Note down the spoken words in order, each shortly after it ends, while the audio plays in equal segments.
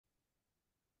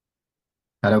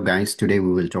Hello guys, today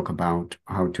we will talk about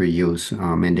how to use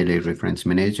Mendeley Reference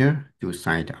Manager to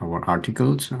cite our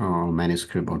articles,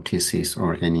 manuscript or thesis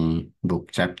or any book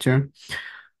chapter.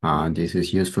 This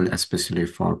is useful especially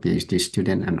for PhD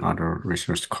student and other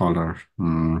research scholar,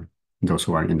 those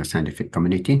who are in the scientific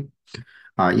community.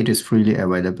 It is freely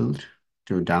available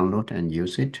to download and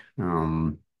use it.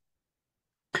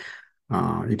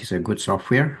 It is a good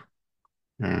software.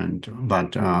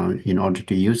 But in order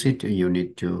to use it, you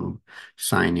need to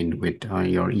sign in with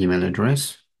your email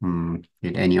address, with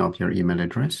any of your email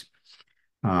address.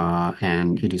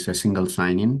 And it is a single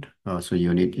sign-in. So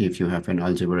you need, if you have an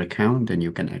Elsevier account, then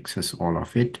you can access all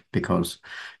of it because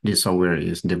this software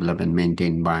is developed and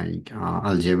maintained by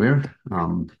Elsevier,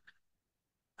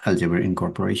 Elsevier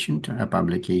Incorporation, a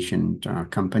publication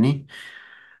company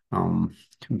um,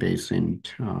 based in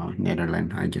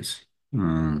Netherlands, I guess.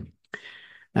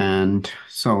 And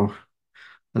so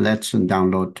let's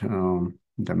download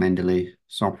the Mendeley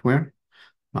software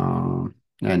uh,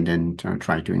 and then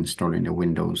try to install in the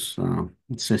Windows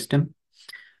system.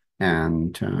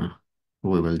 And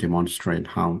we will demonstrate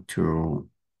how to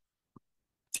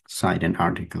cite an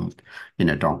article in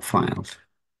a doc file.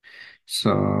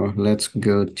 So let's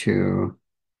download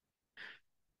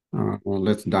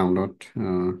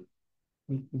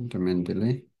the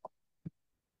Mendeley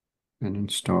and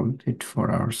install it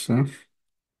for ourselves.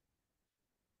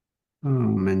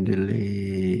 Mendeley,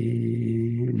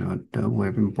 not the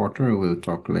web importer, we'll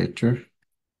talk later.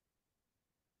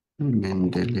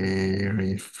 Mendeley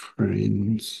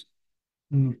reference.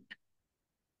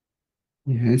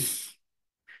 Yes.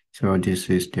 So this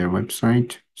is their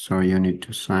website. So you need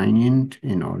to sign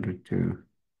in order to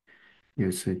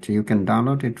use it. You can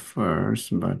download it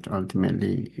first, but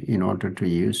ultimately, in order to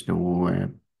use the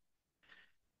web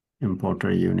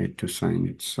importer, you need to sign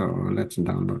it. So let's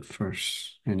download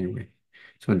first anyway.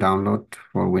 So download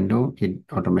for window, it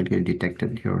automatically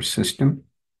detected your system.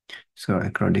 So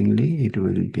accordingly, it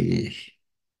will be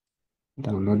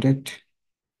downloaded.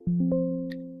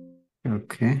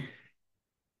 Okay.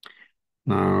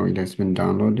 Now it has been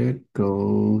downloaded.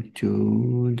 Go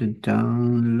to the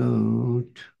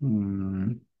download.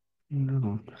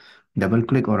 No. Double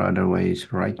click or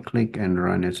otherwise right click and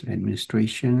run as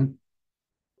administration.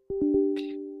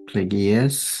 Click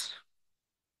yes.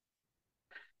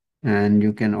 And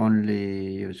you can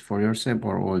only use for yourself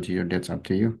or all your, that's up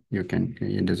to you. You can,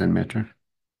 it doesn't matter.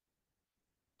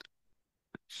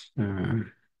 Uh,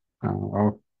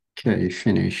 okay,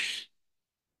 finish.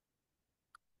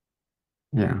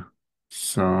 Yeah.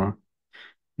 So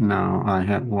now I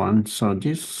have one. So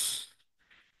this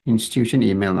institution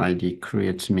email ID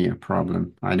creates me a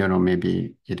problem. I don't know,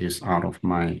 maybe it is out of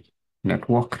my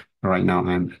network. Right now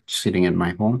I'm sitting at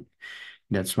my home.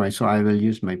 That's why. So I will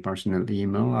use my personal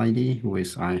email ID,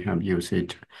 which I have used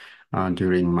it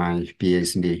during my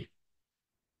PhD.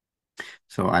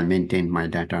 So I maintain my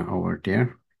data over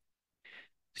there.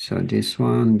 So this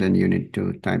one, then you need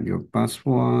to type your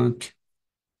password.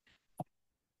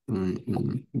 Mm,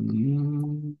 mm,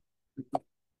 mm,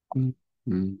 mm,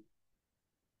 mm.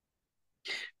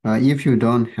 If you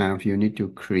don't have, you need to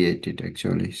create it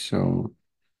actually. So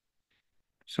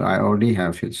I already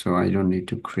have it, so I don't need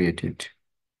to create it.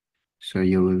 So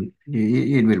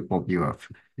it will pop you up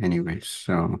anyway.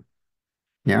 So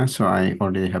yeah, so I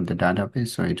already have the database,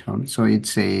 so it helps. So it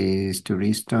says to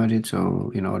restart it.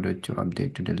 So in order to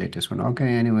update to the latest one. Okay,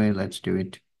 anyway, let's do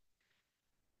it.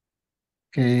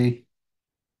 Okay,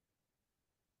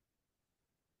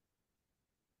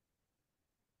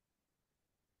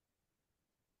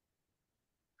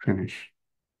 finish.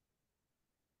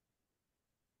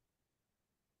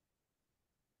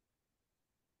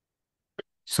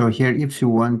 So here, if you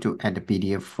want to add the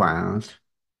PDF files,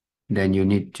 then you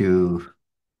need to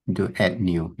do add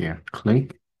new here.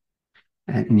 Click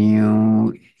add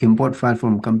new, import file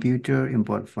from computer,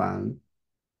 import file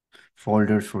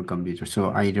folders for computer.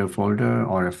 So either folder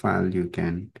or a file you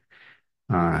can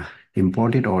uh,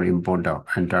 import it or import the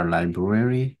entire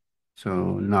library.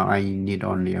 So now I need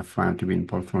only a file to be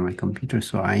imported from my computer.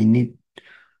 So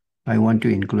I want to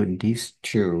include these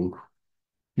two.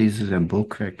 This is a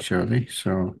book actually.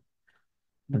 So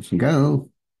let's go.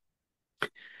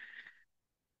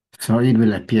 So it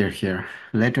will appear here.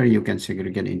 Later you can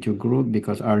segregate into group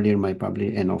because earlier my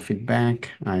public and no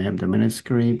feedback. I have the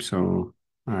manuscript, so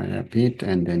I have it,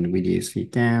 and then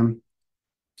VDC cam.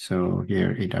 So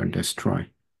here it are destroy.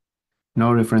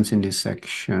 No reference in this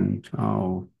section.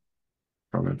 Oh,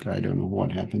 probably I don't know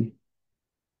what happened.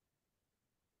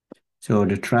 So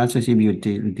the traces, if you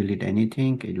delete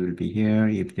anything, it will be here.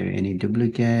 If there are any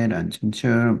duplicate,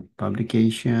 uncensored,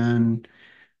 publication,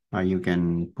 You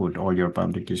can put all your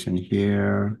publication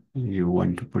here. You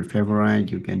want to put favorite,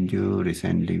 you can do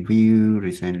recently viewed,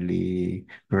 recently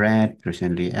read,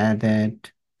 recently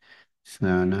added.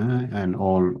 So, no, and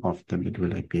all of them it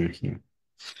will appear here.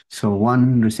 So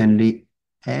one recently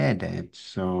added.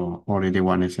 So already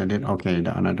one is added. Okay,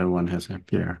 the another one has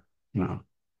appeared now.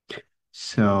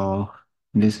 So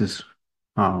this is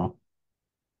how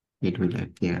it will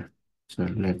appear. So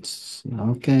let's,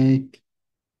 okay.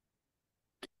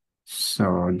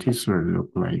 So this will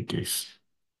look like this.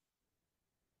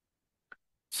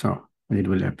 So it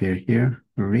will appear here.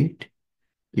 Read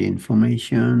the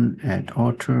information, add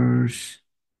authors.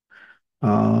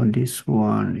 This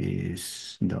one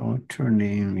is the author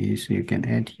name is, you can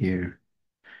add here.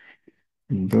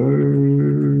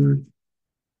 Bird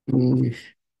is,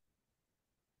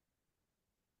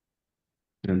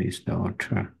 release the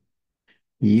author.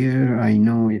 Year, I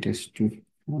know it is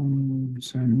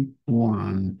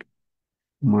 2001.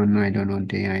 One, I don't know,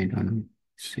 day, I don't know.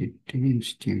 City,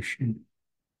 institution,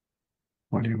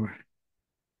 whatever.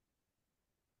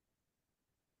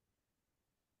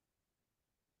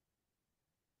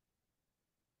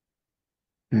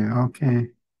 Yeah,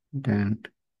 okay. Then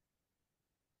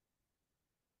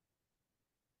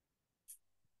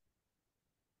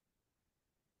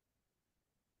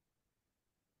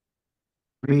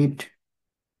read,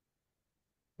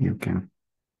 you can.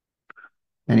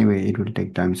 Anyway, it will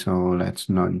take time, so let's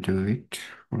not do it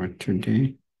for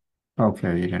today.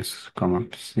 Okay, it has come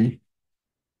up. See,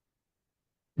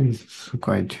 it's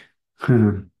quite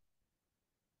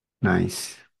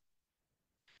nice.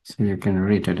 So you can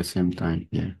read at the same time.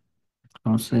 Yeah,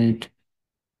 close it.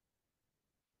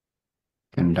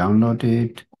 Can download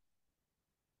it.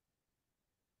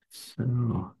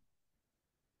 So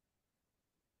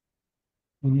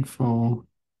info.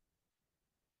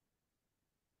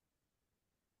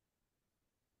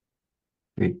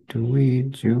 Fit to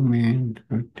width, zoom in,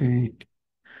 rotate,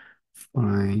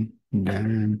 fine.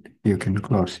 Then you can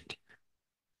close it.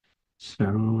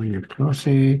 So you close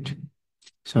it.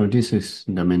 So this is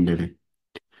the Mendeley.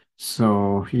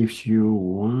 So if you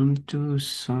want to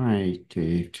cite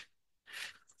it,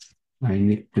 I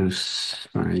need to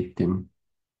cite them.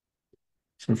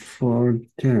 So for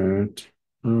that,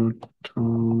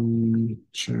 Proton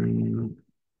channel.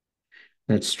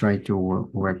 Let's try to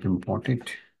web import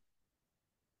it.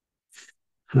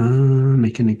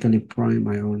 Mechanically prime,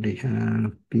 I already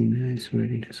have. Be nice,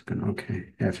 ready to scan. Okay.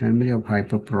 A family of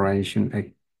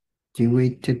hyperpolarization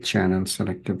activated channels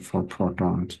selected for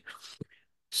protons.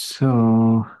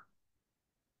 So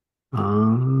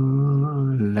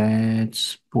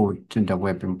let's put the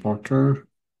web importer.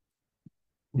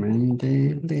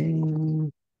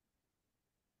 Mendeley.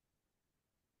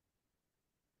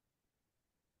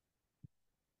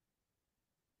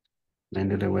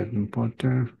 Mendeley web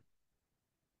importer.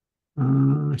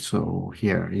 So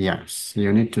here, yes,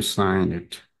 you need to sign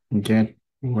it. Get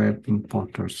web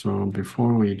importer. So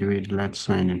before we do it, let's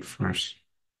sign it first.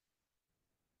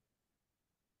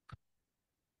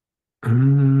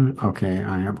 Okay,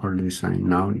 I have already signed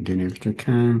now. Didn't click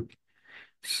on.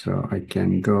 So I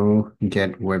can go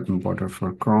get web importer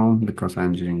for Chrome because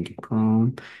I'm using the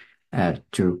Chrome. Add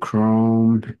to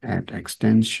Chrome, add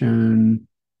extension.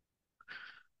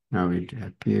 Now it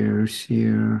appears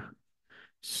here.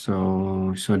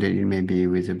 So that it may be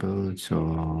visible.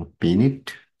 So pin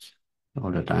it.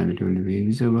 All the time it will be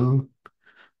visible.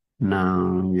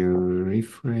 Now you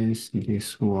refresh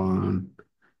this one.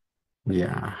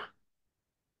 Yeah.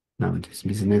 Now this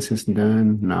business is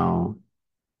done. Now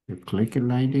you click it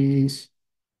like this.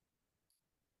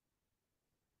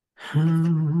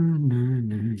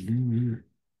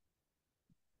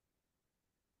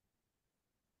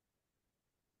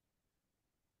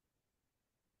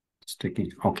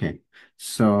 Sticky. Okay.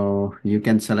 So you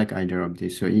can select either of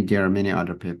these. So if there are many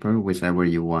other paper, whichever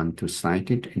you want to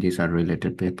cite it, these are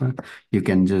related paper. You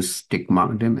can just tick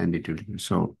mark them and it will.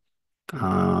 So,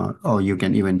 or you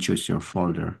can even choose your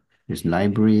folder. This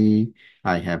library.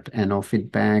 I have NO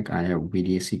feedback. I have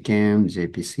VDC Chem,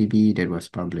 JPCB that was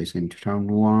published in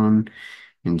 2001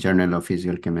 in Journal of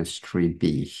Physical Chemistry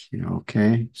B.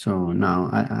 Okay. So now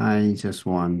I just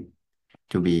want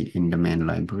to be in the main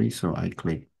library. So I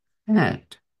click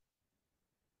add.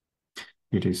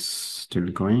 It is still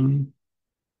going.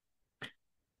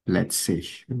 Let's see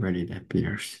where it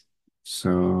appears.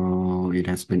 So it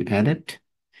has been added.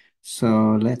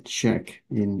 So let's check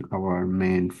in our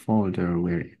main folder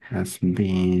where it has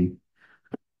been.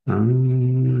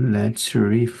 Let's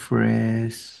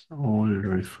refresh all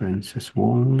references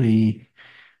only.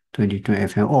 22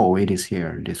 FM. Oh, it is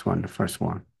here. This one, the first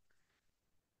one.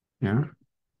 Yeah.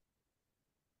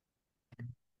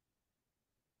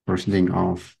 Proceeding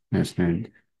of national.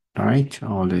 All right,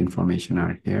 all the information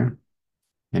are here.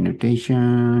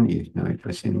 Annotation, if no it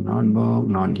was in notebook,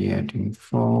 not yet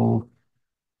info.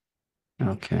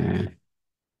 Okay,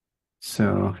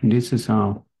 so this is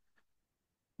how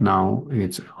now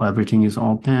it's everything is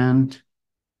opened.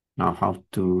 Now how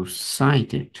to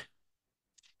cite it.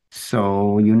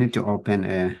 So you need to open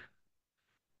a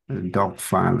doc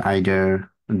file, either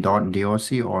 .doc or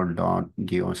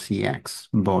 .docx.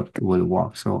 Both will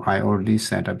work. So I already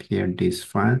set up here this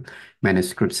file,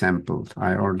 manuscript samples.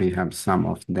 I already have some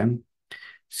of them.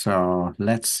 So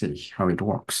let's see how it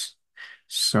works.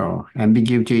 So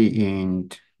ambiguity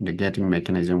in the getting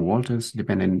mechanism voltage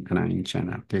dependent on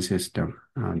channel. This is the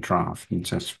draft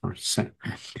just for set.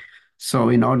 So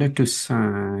in order to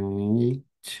cite,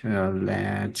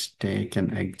 let's take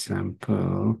an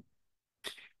example.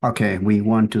 Okay, we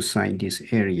want to cite this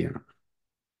area.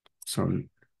 So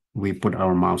we put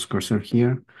our mouse cursor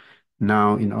here.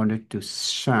 Now, in order to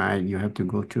cite, you have to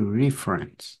go to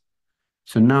reference.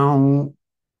 So now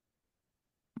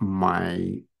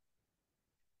my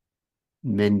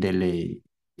Mendeley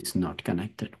is not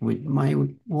connected with my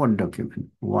Word document.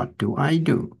 What do I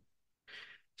do?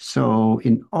 So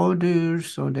in order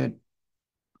so that,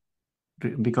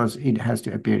 because it has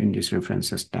to appear in this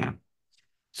references tab.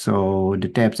 So the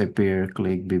tabs appear,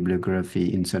 click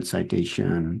bibliography, insert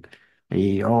citation,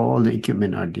 all the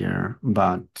equipment are there,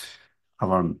 but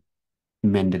our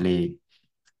Mendeley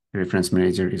Reference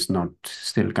Manager is not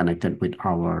still connected with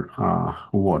our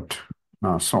Word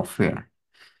software.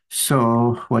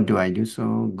 So what do I do?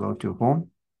 So go to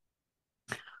Home,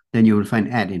 then you will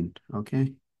find Add-in,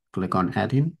 okay? Click on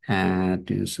Add-in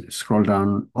and scroll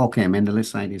down. Okay, Mendeley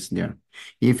Cite is there.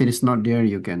 If it is not there,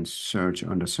 you can search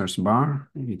on the search bar.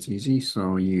 It's easy.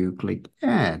 So you click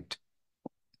Add.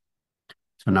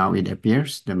 So now it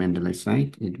appears, the Mendeley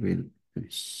Cite. It will,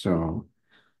 so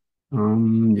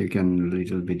you can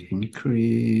little bit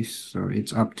increase. So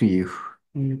it's up to you.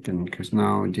 You can, because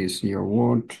now this your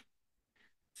Word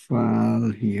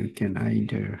file, you can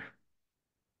either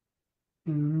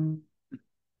mm,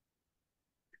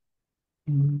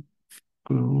 mm,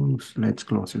 close, let's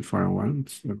close it for a while.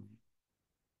 So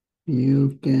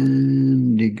you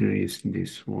can decrease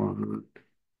this one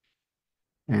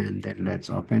and then let's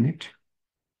open it.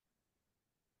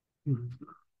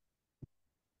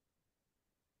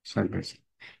 Service.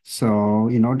 So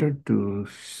in order to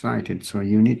cite it, so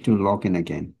you need to log in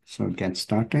again. So get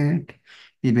started.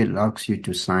 It will ask you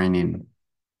to sign in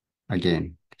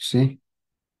again. See?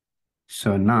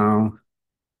 So now,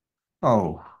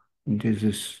 oh, this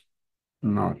is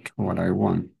not what I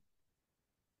want.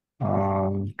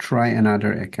 Try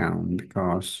another account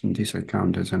because this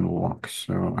account doesn't work.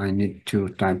 So I need to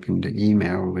type in the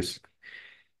email with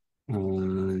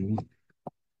Daniel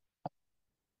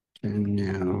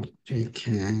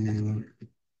Jacan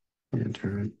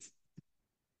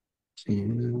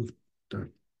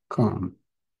gmail.com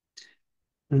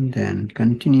and then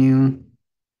continue,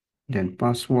 then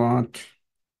password.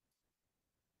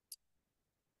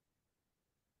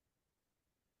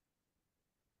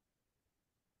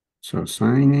 So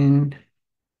sign in.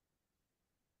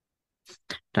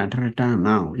 Da, da, da,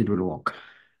 now it will work.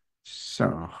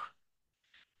 So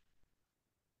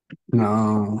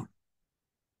now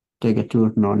take a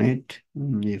tour on it.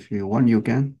 If you want, you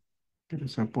can. Get a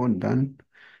support done.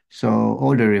 So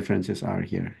all the references are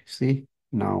here. See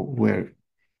now where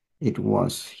it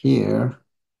was here.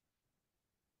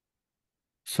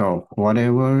 So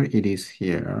whatever it is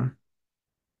here,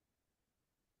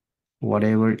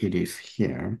 whatever it is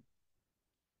here,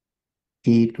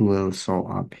 it will show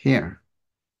up here.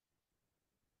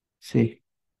 See,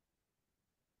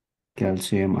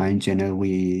 calcium ion channel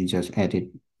we just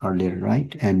added earlier,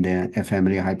 right? And a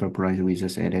family hyperpolarized we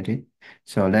just added it.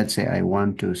 So let's say I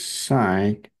want to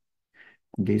cite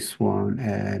this one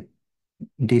at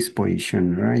this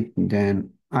position, right?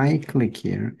 Then I click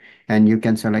here and you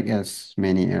can select as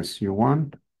many as you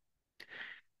want.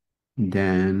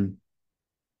 Then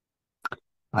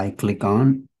I click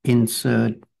on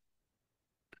insert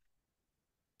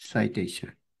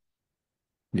citation.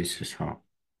 This is how.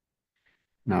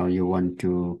 Now you want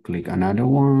to click another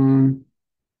one.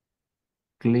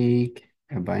 Click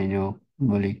albino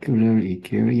molecular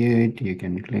eukaryote. You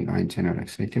can click on channel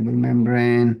excitable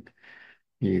membrane.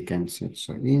 You can set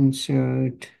so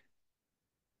insert,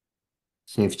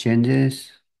 save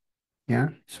changes. Yeah,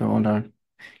 so all are,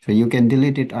 so you can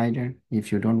delete it either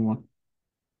if you don't want.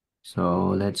 So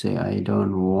let's say I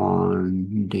don't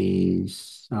want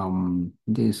this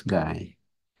guy.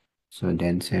 So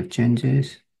then save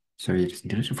changes. So it's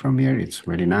deleted from here. It's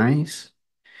very nice.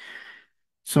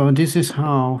 So this is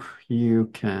how you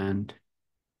can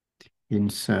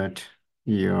insert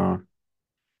your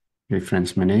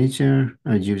reference manager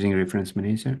using reference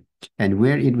manager, and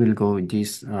where it will go,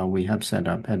 this we have set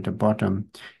up at the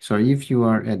bottom. So if you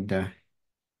are at the,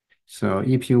 so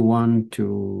if you want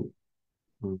to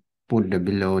put the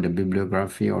below the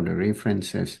bibliography or the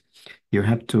references, you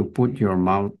have to put your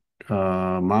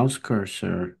mouse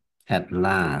cursor at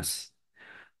last.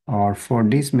 Or for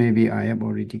this, maybe I have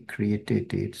already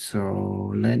created it.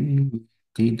 So let me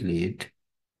delete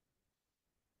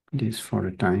this for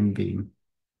the time being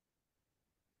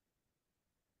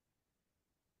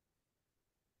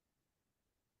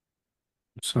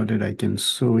so that I can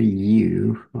show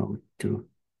you how to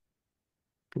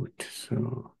put.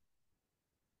 So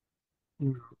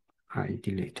I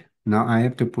delete. Now I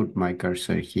have to put my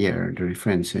cursor here, the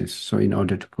references. So in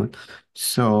order to put,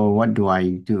 so what do?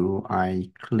 I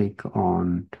click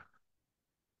on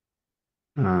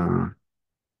uh,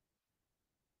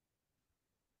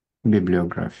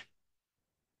 bibliography.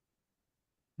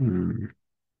 Hmm.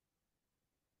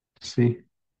 See,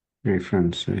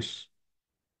 references,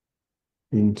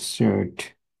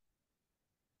 insert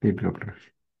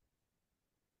bibliography.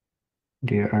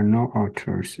 There are no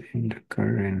authors in the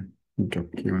current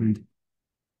document.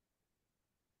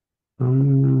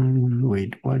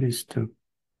 Wait, what is the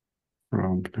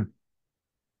problem?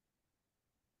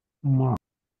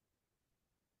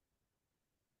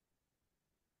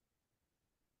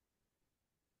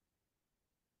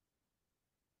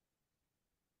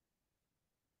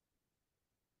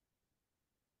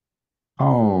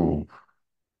 Oh,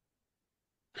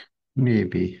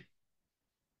 maybe.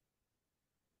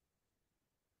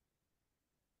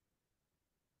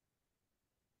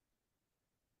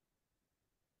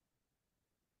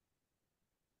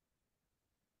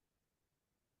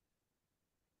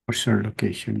 Cursor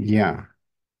location. Yeah.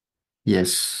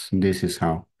 Yes, this is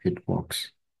how it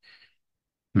works.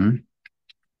 Hmm?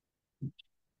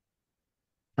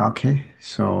 Okay,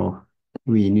 so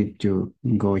we need to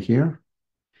go here,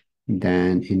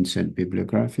 then insert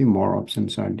bibliography. More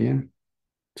options are there.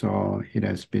 So it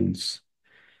has been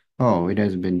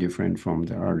different from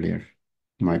the earlier.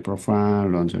 My profile,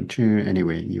 Lonzo 2.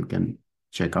 Anyway, you can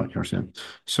check out yourself.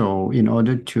 So in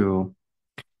order to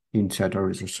insert a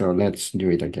resource, so let's do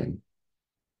it again.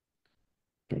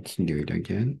 Let's do it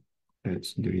again.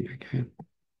 Let's do it again.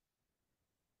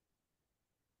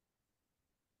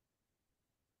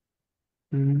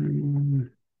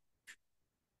 Mm,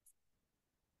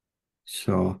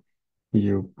 So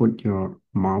you put your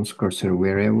mouse cursor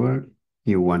wherever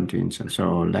you want to insert.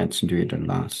 So let's do it at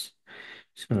last.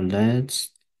 So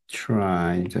let's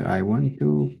try I want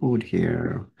to put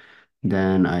here.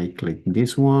 Then I click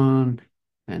this one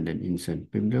and then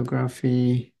insert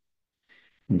bibliography.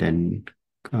 Then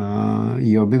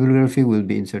your bibliography will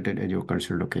be inserted at your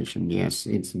cursor location. Yes,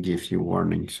 it gives you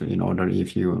warning. So in order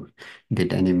if you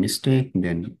did any mistake,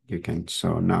 then you can.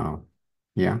 So now,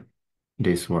 yeah,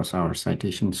 this was our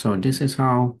citation. So this is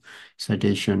how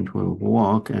citation will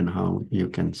work and how you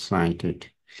can cite it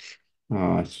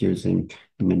using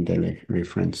Mendeley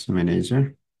Reference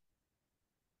Manager.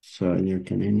 So you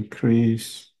can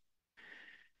increase.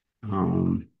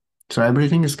 Um, so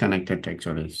everything is connected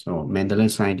actually. So Mendeley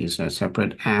Cite is a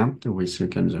separate app which you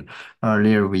can.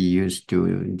 Earlier we used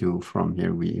to do from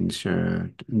here we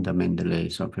insert the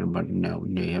Mendeley software, but now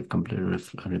they have completely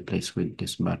replaced with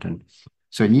this button.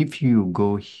 So if you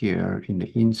go here in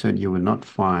the insert, you will not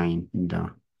find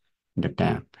the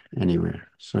tab anywhere.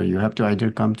 So you have to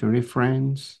either come to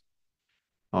reference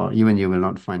or even you will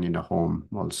not find in the home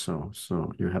also.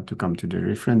 So you have to come to the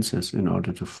references in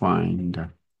order to find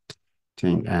the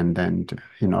thing. And then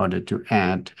in order to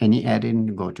add any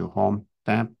add-in, go to home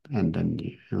tab and then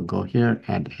you go here,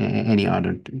 add any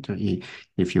other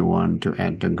if you want to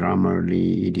add the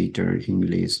Grammarly editor,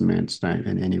 English, math style,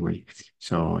 and anyway.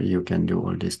 So you can do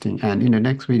all these things. And in the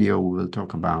next video, we will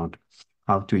talk about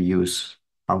how to use,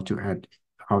 how to add,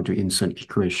 how to insert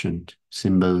equation,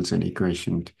 symbols and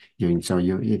equation. So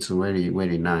it's very,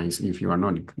 very nice if you are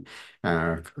not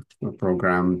a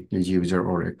program user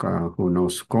or who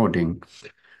knows coding,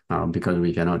 because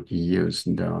we cannot use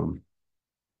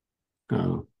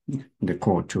uh, the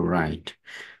code to write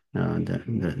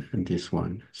this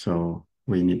one. So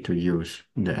we need to use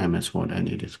the MS Word and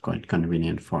it is quite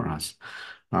convenient for us.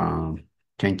 Um,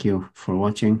 Thank you for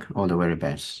watching. All the very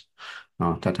best.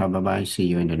 Tata, bye bye. See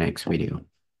you in the next video.